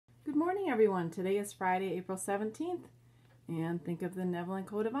morning, everyone. Today is Friday, April 17th, and think of the Neverland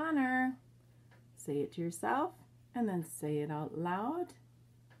Code of Honor. Say it to yourself, and then say it out loud.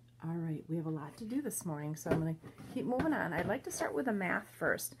 All right, we have a lot to do this morning, so I'm going to keep moving on. I'd like to start with the math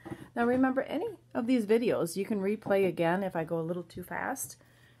first. Now, remember, any of these videos you can replay again if I go a little too fast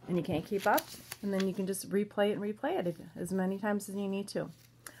and you can't keep up, and then you can just replay it as many times as you need to.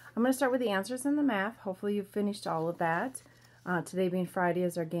 I'm going to start with the answers in the math. Hopefully you've finished all of that. Today being Friday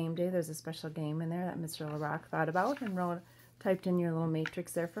is our game day. There's a special game in there that Mr. LaRock thought about and typed in your little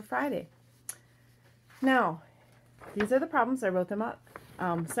matrix there for Friday. Now, these are the problems. I wrote them up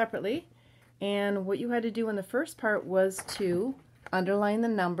separately. And what you had to do in the first part was to underline the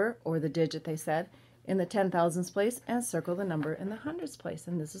number, or the digit they said, in the 10,000s place and circle the number in the hundreds place.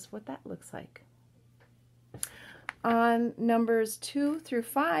 And this is what that looks like. On numbers 2 through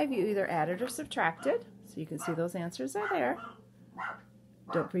 5, you either added or subtracted. So you can see those answers are there.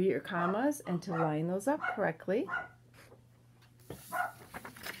 Don't forget your commas and to line those up correctly.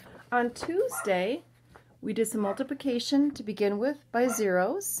 On Tuesday, we did some multiplication to begin with by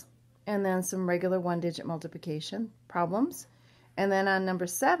zeros, and then some regular one-digit multiplication problems. And then on number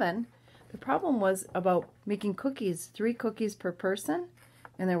 7, the problem was about making cookies, 3 cookies per person,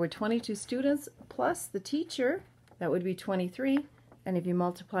 and there were 22 students plus the teacher. That would be 23. And if you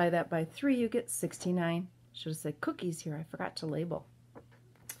multiply that by 3, you get 69. Should have said cookies here. I forgot to label.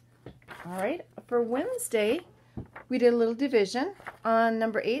 All right, for Wednesday, we did a little division. On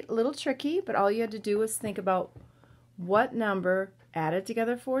number 8, a little tricky, but all you had to do was think about what number added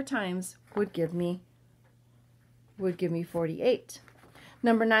together 4 times would give me 48.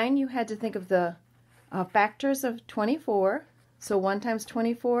 Number 9, you had to think of the factors of 24. So 1 times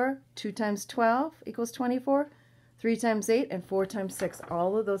 24, 2 times 12 equals 24. 3 times 8 and 4 times 6.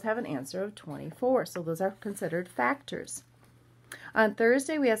 All of those have an answer of 24. So those are considered factors. On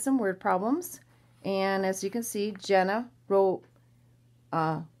Thursday, we had some word problems. And as you can see, Jenna wrote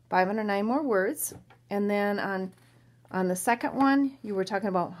 509 more words. And then on the second one, you were talking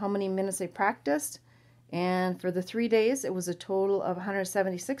about how many minutes they practiced. And for the 3 days, it was a total of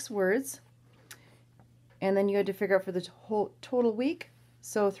 176 words. And then you had to figure out for the whole total week.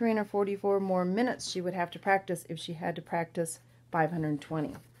 So 344 more minutes she would have to practice if she had to practice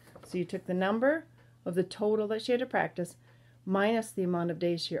 520. So you took the number of the total that she had to practice minus the amount of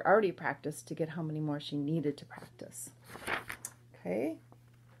days she already practiced to get how many more she needed to practice. Okay.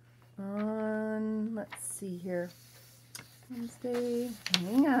 Let's see here. Wednesday.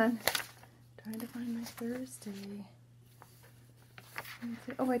 Hang on. Trying to find my Thursday.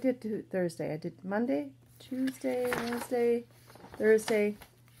 Oh, I did do Thursday. I did Monday, Tuesday, Wednesday, Thursday,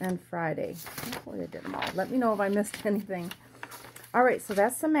 and Friday. Hopefully I did them all. Let me know if I missed anything. All right, so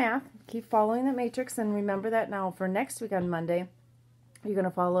that's the math. Keep following the matrix, and remember that now for next week on Monday, you're going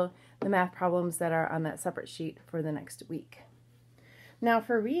to follow the math problems that are on that separate sheet for the next week. Now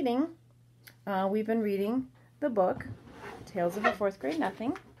for reading, we've been reading the book, Tales of a Fourth Grade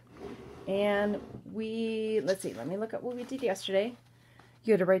Nothing. And let's see, let me look at what we did yesterday.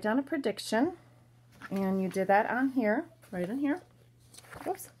 You had to write down a prediction, and you did that on here, right in here.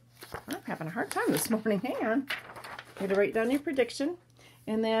 Oops, I'm having a hard time this morning. Hang on. You had to write down your prediction,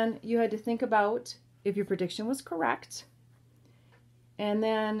 and then you had to think about if your prediction was correct. And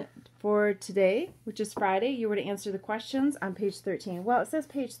then for today, which is Friday, you were to answer the questions on page 13. Well, it says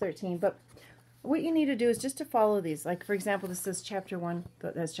page 13, but what you need to do is just to follow these. Like, for example, this says chapter 1,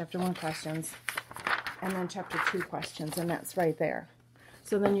 that's chapter 1 questions, and then chapter 2 questions, and that's right there.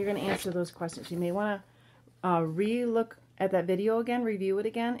 So then you're going to answer those questions. You may want to re-look at that video again, review it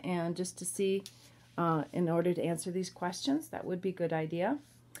again, and just to see in order to answer these questions. That would be a good idea.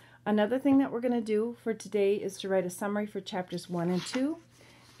 Another thing that we're going to do for today is to write a summary for chapters 1 and 2.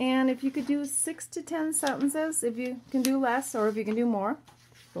 And if you could do 6 to 10 sentences, if you can do less or if you can do more,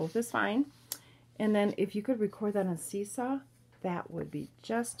 both is fine. And then if you could record that on Seesaw, that would be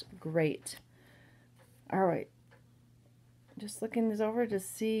just great. All right. Just looking this over to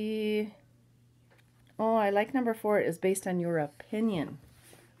see. Oh, I like number 4 is based on your opinion,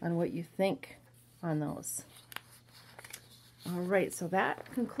 on what you think on those. All right, so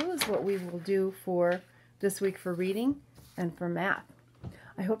that concludes what we will do for this week for reading and for math.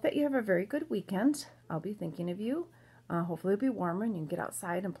 I hope that you have a very good weekend. I'll be thinking of you. Hopefully it'll be warmer and you can get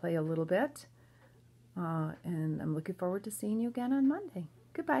outside and play a little bit. And I'm looking forward to seeing you again on Monday.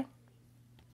 Goodbye.